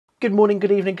Good morning,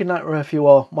 good evening, good night, wherever you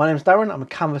are. My name is Darren, I'm a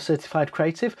Canva certified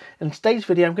creative. In today's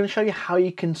video, I'm going to show you how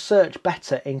you can search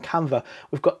better in Canva.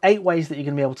 We've got 8 ways that you're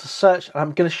going to be able to search, and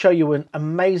I'm going to show you an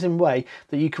amazing way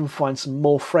that you can find some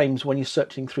more frames when you're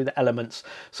searching through the elements.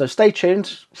 So stay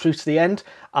tuned through to the end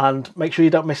and make sure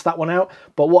you don't miss that one out.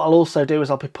 But what I'll also do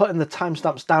is I'll be putting the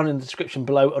timestamps down in the description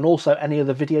below, and also any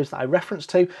other videos that I reference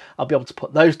to, I'll be able to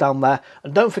put those down there.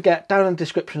 And don't forget, down in the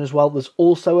description as well, there's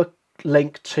also a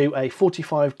link to a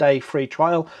 45-day free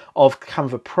trial of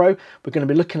Canva Pro. We're going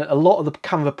to be looking at a lot of the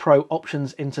Canva Pro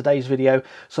options in today's video,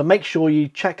 so make sure you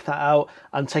check that out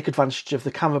and take advantage of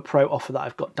the Canva Pro offer that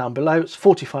I've got down below. It's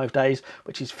 45 days,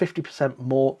 which is 50%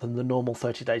 more than the normal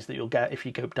 30 days that you'll get if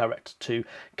you go direct to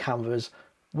Canva's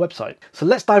website. So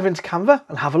let's dive into Canva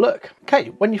and have a look. Okay,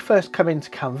 when you first come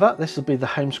into Canva, this will be the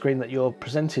home screen that you're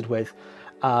presented with,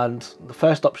 and the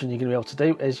first option you're going to be able to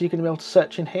do is you're going to be able to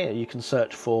search in here. You can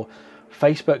search for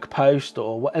Facebook post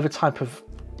or whatever type of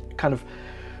kind of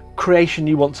creation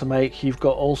you want to make. You've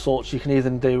got all sorts. You can either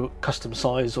do custom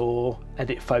size or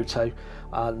edit photo.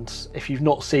 And if you've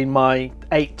not seen my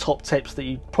 8 top tips that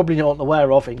you probably aren't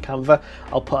aware of in Canva,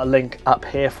 I'll put a link up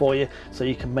here for you so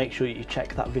you can make sure you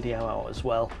check that video out as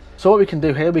well. So what we can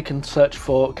do here, we can search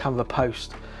for Canva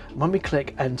post. And when we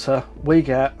click enter, we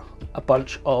get a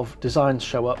bunch of designs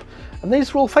show up, and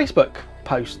these are all Facebook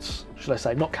posts, should I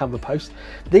say, not Canva posts.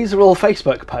 These are all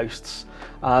Facebook posts,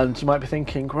 and you might be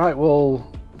thinking, right, well,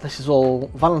 this is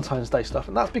all Valentine's Day stuff,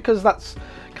 and that's because that's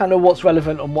kind of what's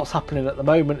relevant and what's happening at the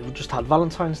moment. We've just had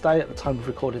Valentine's Day at the time of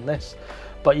recording this,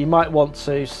 but you might want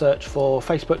to search for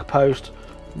Facebook post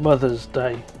Mother's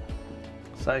Day,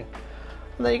 say,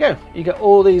 and there you go. You get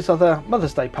all these other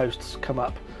Mother's Day posts come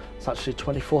up. It's actually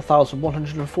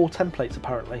 24,104 templates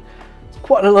apparently. It's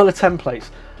quite a lot of templates.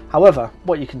 However,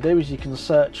 what you can do is you can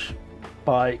search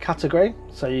by category.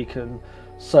 So you can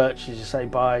search, as you say,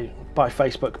 by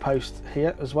Facebook post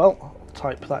here as well. I'll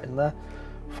type that in there,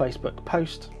 Facebook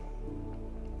post,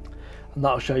 and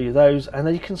that'll show you those. And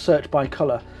then you can search by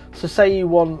colour. So say you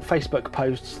want Facebook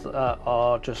posts that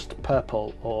are just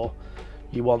purple, or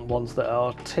you want ones that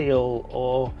are teal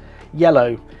or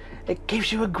yellow. It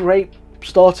gives you a great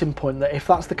starting point that if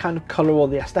that's the kind of colour or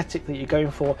the aesthetic that you're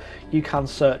going for, you can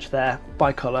search there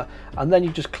by colour, and then you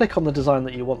just click on the design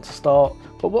that you want to start.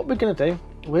 But what we're going to do,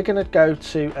 we're going to go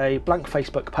to a blank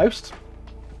Facebook post,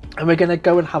 and we're going to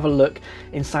go and have a look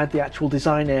inside the actual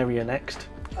design area next.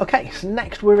 Okay, so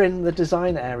next we're in the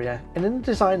design area, and in the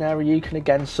design area you can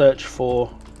again search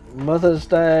for Mother's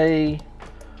Day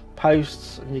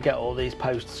posts, and you get all these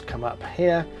posts come up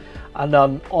here. And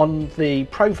on the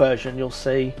Pro version, you'll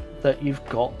see that you've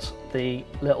got the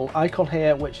little icon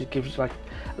here, which gives you like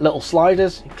little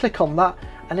sliders. You click on that,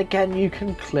 and again you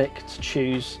can click to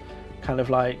choose kind of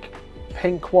like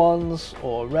pink ones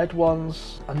or red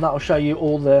ones, and that'll show you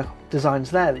all the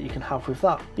designs there that you can have with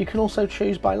that. You can also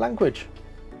choose by language.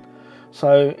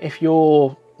 So if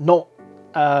you're not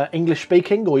English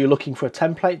speaking, or you're looking for a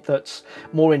template that's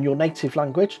more in your native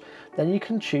language, then you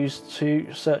can choose to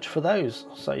search for those.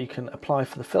 So you can apply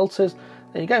for the filters.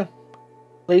 There you go.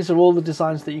 These are all the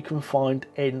designs that you can find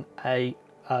in a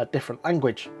different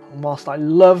language. And whilst I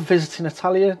love visiting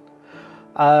Italian,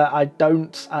 I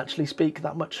don't actually speak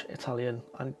that much Italian.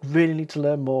 I really need to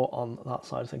learn more on that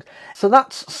side of things. So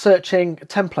that's searching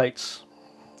templates.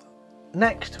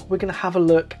 Next, we're going to have a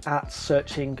look at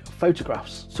searching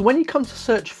photographs. So when you come to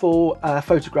search for a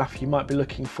photograph, you might be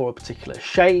looking for a particular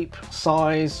shape,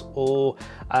 size, or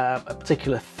a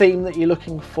particular theme that you're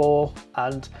looking for.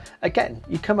 And again,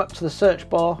 you come up to the search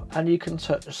bar and you can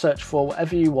search for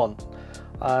whatever you want.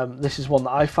 This is one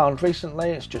that I found recently.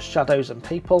 It's just shadows and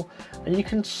people, and you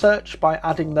can search by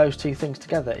adding those two things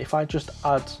together. If I just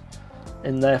add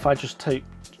in there, if I just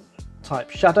type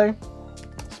shadow,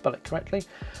 spell it correctly,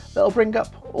 that'll bring up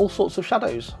all sorts of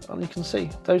shadows, and you can see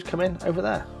those come in over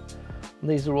there, and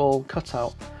these are all cut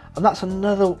out. And that's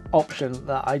another option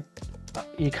that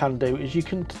you can do, is you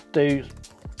can do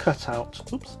cut out,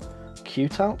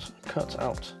 cut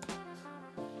out.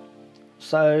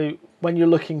 So when you're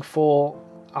looking for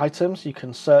items, you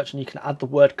can search and you can add the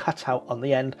word cutout on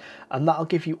the end, and that'll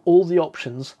give you all the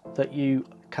options that you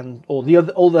can, or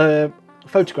all the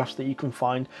photographs that you can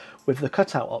find with the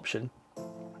cutout option.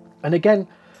 And again,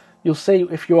 you'll see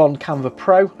if you're on Canva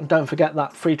Pro, and don't forget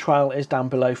that free trial is down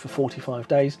below for 45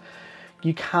 days,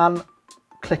 you can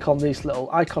click on this little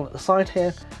icon at the side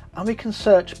here, and we can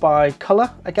search by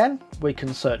colour. Again, we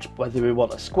can search whether we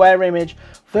want a square image,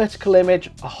 vertical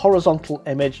image, a horizontal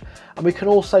image, and we can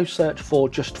also search for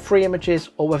just free images,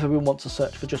 or whether we want to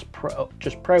search for just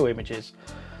pro images.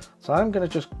 So I'm going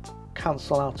to just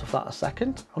cancel out of that a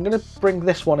second. I'm going to bring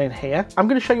this one in here. I'm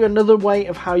going to show you another way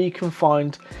of how you can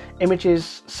find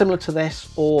images similar to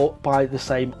this or by the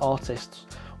same artists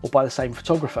or by the same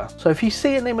photographer. So if you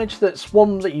see an image that's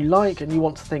one that you like and you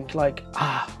want to think like,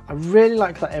 I really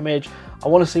like that image, I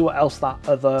want to see what else that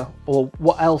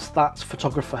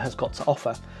photographer has got to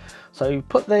offer. So you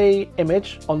put the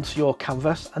image onto your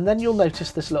canvas and then you'll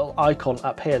notice this little icon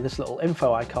up here, this little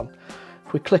info icon.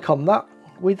 If we click on that,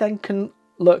 we then can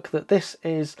look that this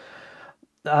is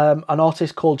an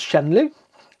artist called Shenlu,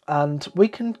 and we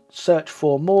can search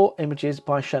for more images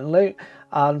by Shenlu,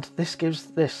 and this gives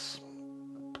this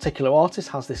particular artist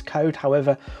has this code.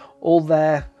 However, all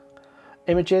their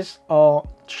images are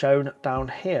shown down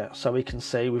here, so we can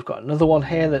see we've got another one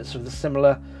here that's of the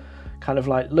similar kind of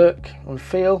like look and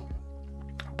feel.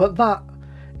 But that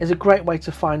is a great way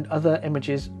to find other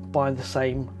images by the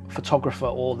same photographer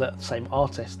or the same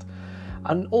artist.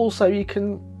 And also you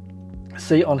can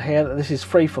see on here that this is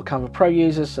free for Canva Pro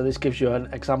users, so this gives you an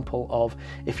example of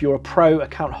if you're a pro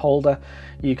account holder,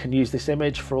 you can use this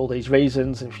image for all these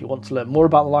reasons. And if you want to learn more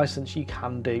about the license, you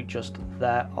can do just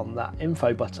there on that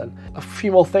info button. A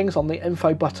few more things on the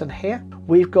info button here.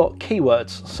 We've got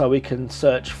keywords, so we can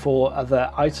search for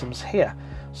other items here.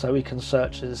 So we can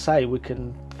search, as I say, we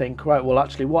can think, right, well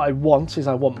actually what I want is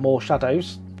I want more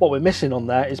shadows. What we're missing on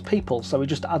there is people, so we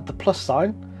just add the plus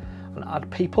sign and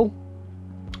add people,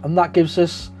 and that gives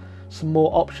us some more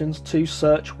options to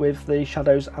search with the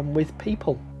shadows and with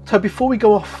people. So before we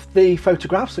go off the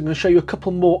photographs, I'm going to show you a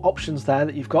couple more options there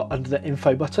that you've got under the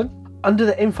info button. Under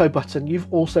the info button,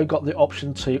 you've also got the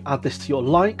option to add this to your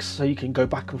likes, so you can go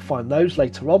back and find those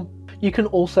later on. You can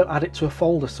also add it to a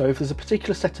folder, so if there's a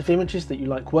particular set of images that you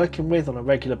like working with on a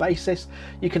regular basis,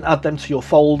 you can add them to your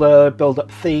folder, build up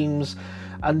themes,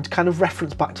 and kind of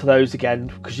reference back to those again,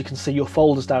 because you can see your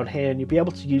folders down here and you'll be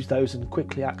able to use those and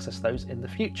quickly access those in the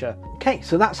future. Okay,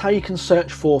 so that's how you can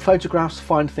search for photographs,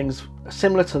 find things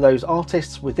similar to those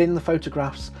artists within the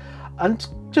photographs, and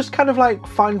just kind of like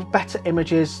find better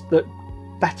images that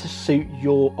better suit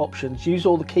your options. Use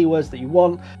all the keywords that you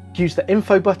want, use the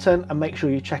info button, and make sure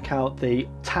you check out the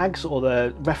tags or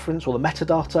the reference or the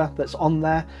metadata that's on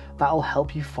there. That'll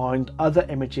help you find other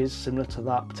images similar to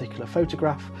that particular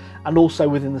photograph and also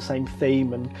within the same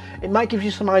theme, and it might give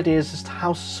you some ideas as to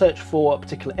how to search for a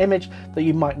particular image that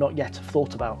you might not yet have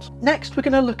thought about. Next, we're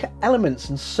going to look at elements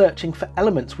and searching for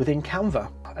elements within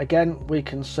Canva. Again, we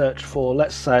can search for,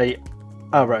 let's say,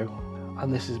 arrow,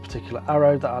 and this is a particular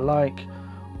arrow that I like,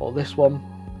 or this one.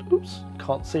 Oops,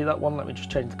 can't see that one. Let me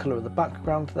just change the colour of the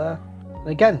background there. And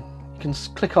again, you can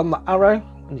click on the arrow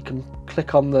and you can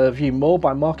click on the view more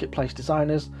by marketplace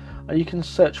designers, and you can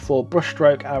search for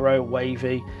brushstroke, arrow,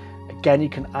 wavy. Again, you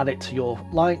can add it to your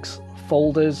likes,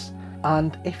 folders,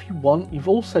 and if you want, you've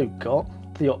also got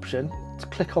the option to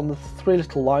click on the three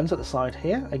little lines at the side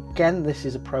here. Again, this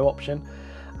is a pro option,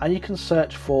 and you can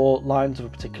search for lines of a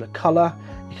particular colour.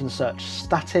 You can search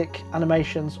static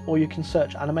animations, or you can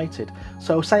search animated.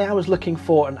 So say I was looking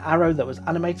for an arrow that was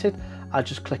animated, I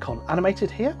just click on animated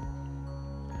here,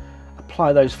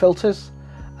 apply those filters,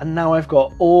 and now I've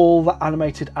got all the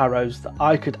animated arrows that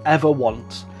I could ever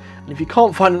want. And if you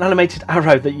can't find an animated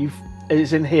arrow that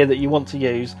is in here that you want to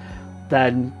use,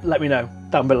 then let me know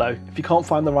down below if you can't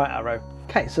find the right arrow.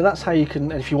 Okay, so that's how you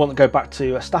can, and if you want to go back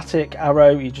to a static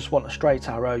arrow, you just want a straight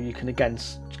arrow, you can again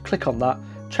click on that,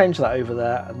 change that over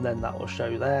there, and then that will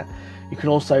show there. You can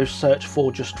also search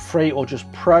for just free or just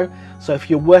pro. So if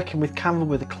you're working with Canva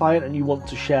with a client and you want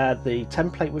to share the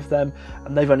template with them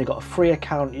and they've only got a free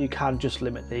account, you can just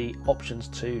limit the options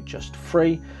to just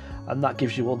free, and that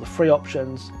gives you all the free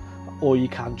options. Or you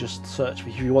can just search,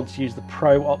 if you want to use the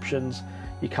pro options,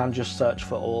 you can just search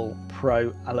for all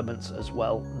pro elements as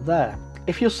well there.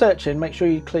 If you're searching, make sure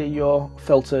you clear your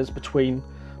filters between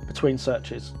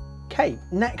searches. Okay,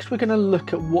 next we're going to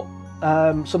look at what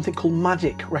something called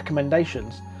magic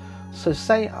recommendations. So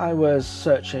say I was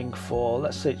searching for,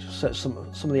 let's say, search some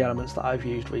of the elements that I've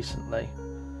used recently.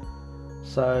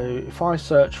 So if I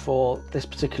search for this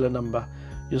particular number,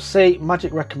 you'll see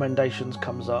magic recommendations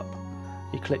comes up.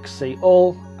 You click see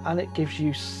all, and it gives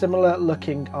you similar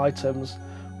looking items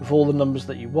with all the numbers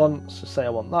that you want. So say I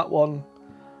want that one,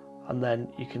 and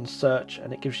then you can search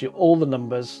and it gives you all the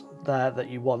numbers there that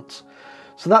you want.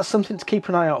 So that's something to keep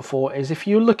an eye out for, is if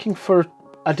you're looking for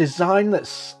a design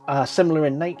that's similar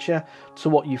in nature to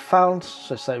what you found.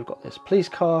 So say we've got this police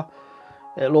car,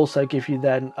 it'll also give you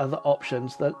then other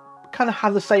options that kind of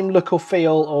have the same look or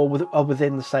feel, or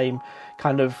within the same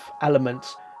kind of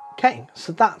elements. Okay,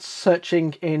 so that's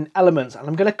searching in elements, and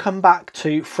I'm going to come back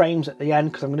to frames at the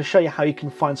end because I'm going to show you how you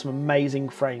can find some amazing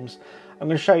frames. I'm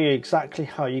going to show you exactly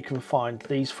how you can find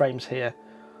these frames here.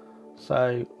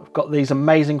 So I've got these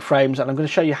amazing frames, and I'm going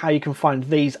to show you how you can find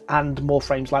these and more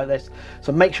frames like this.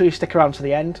 So make sure you stick around to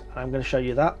the end, and I'm going to show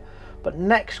you that. But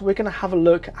next we're going to have a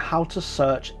look at how to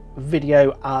search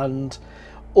video and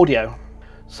audio.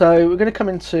 So we're going to come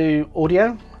into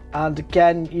audio, and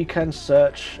again you can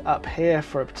search up here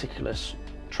for a particular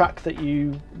track that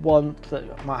you want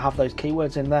that might have those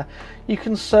keywords in there. You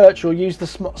can search or use the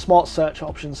smart search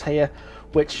options here,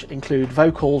 which include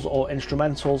vocals or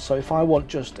instrumentals. So if I want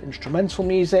just instrumental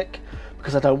music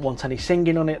because I don't want any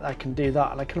singing on it, I can do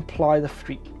that, and I can apply the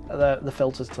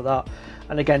filters to that.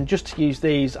 And again, just to use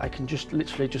these, I can just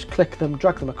literally just click them,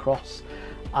 drag them across,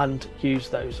 and use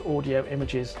those audio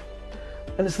images.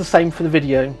 And it's the same for the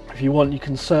video. If you want, you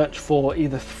can search for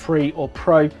either free or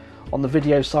pro on the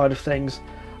video side of things.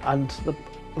 And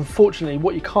unfortunately,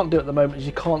 what you can't do at the moment is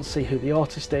you can't see who the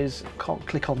artist is. You can't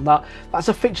click on that. That's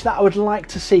a feature that I would like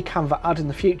to see Canva add in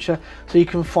the future, so you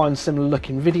can find similar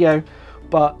looking video.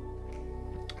 But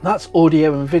that's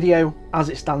audio and video as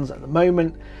it stands at the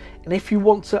moment. And if you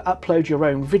want to upload your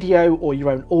own video or your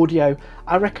own audio,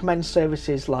 I recommend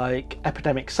services like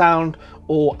Epidemic Sound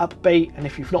or Upbeat. And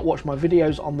if you've not watched my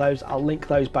videos on those, I'll link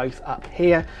those both up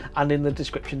here and in the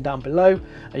description down below.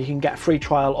 And you can get a free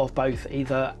trial of both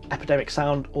either Epidemic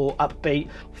Sound or Upbeat.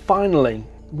 Finally,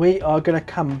 we are going to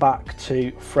come back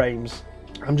to frames.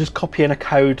 I'm just copying a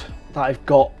code that I've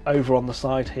got over on the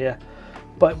side here.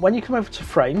 But when you come over to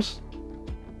frames,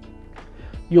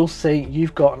 you'll see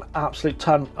you've got an absolute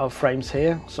ton of frames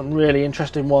here. Some really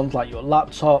interesting ones like your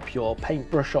laptop, your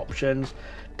paintbrush options,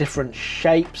 different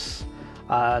shapes,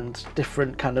 and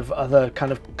different kind of other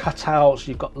kind of cutouts.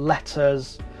 You've got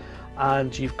letters,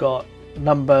 and you've got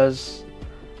numbers,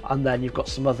 and then you've got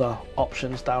some other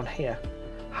options down here.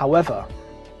 However,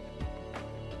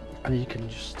 and you can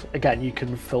just, again, you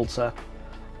can filter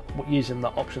using the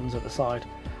options at the side.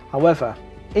 However,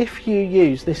 if you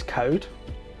use this code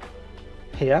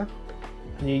here,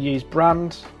 and you use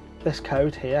brand, this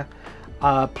code here,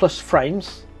 plus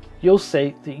frames, you'll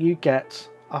see that you get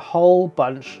a whole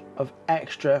bunch of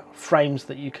extra frames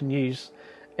that you can use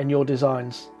in your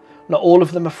designs. Not all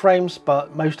of them are frames,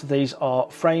 but most of these are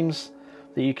frames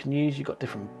that you can use. You've got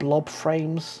different blob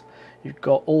frames, you've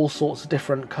got all sorts of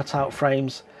different cutout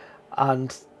frames,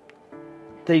 and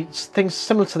these things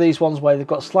similar to these ones where they've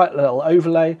got a slight little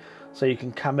overlay, so you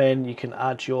can come in, you can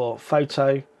add your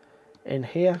photo in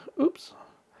here, oops,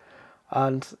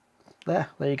 and there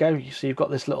you go. So you've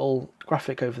got this little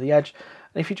graphic over the edge,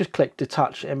 and if you just click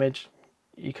detach image,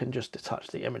 you can just detach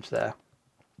the image there.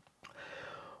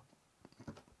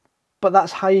 But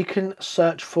that's how you can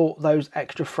search for those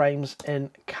extra frames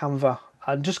in Canva,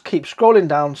 and just keep scrolling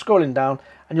down,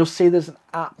 and you'll see there's an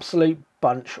absolute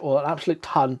bunch or an absolute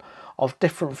ton of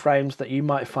different frames that you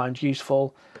might find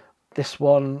useful. This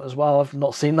one as well, I've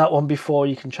not seen that one before.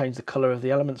 You can change the color of the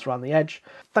elements around the edge.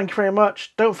 Thank you very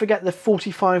much. Don't forget the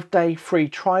 45-day free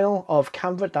trial of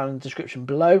Canva down in the description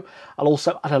below. I'll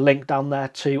also add a link down there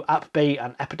to Upbeat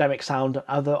and Epidemic Sound and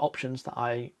other options that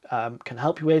I can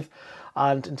help you with.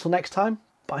 And until next time,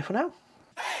 bye for now.